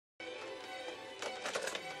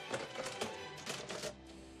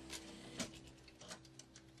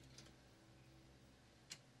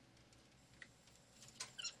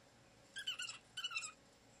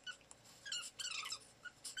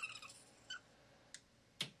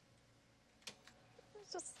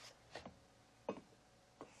just...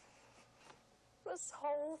 This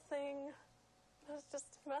whole thing has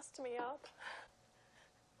just messed me up.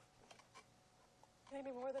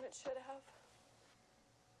 Maybe more than it should have.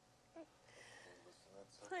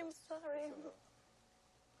 I'm sorry.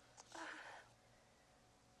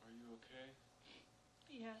 Are you okay?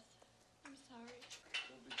 Yes, I'm sorry.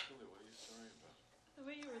 Don't be silly. What are you sorry about? The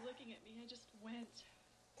way you were looking at me, I just went.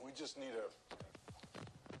 We just need a...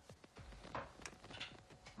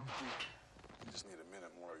 We just need a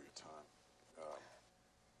minute more of your time.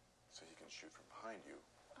 So he can shoot from behind you,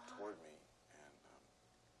 toward me, and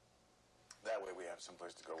that way we have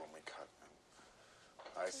someplace to go when we cut. And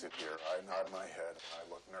I sit here, I nod my head, I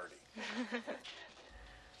look nerdy.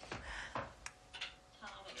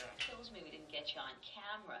 Tom, it kills me we didn't get you on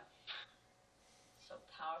camera. So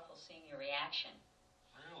powerful seeing your reaction.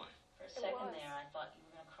 Really? For a second there, I thought you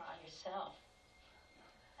were going to cry yourself.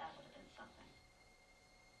 That would have been something.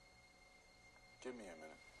 Give me a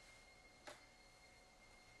minute.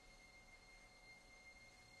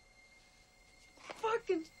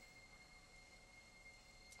 Fucking...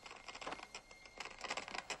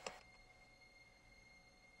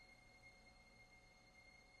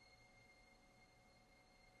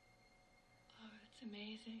 Oh, it's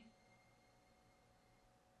amazing.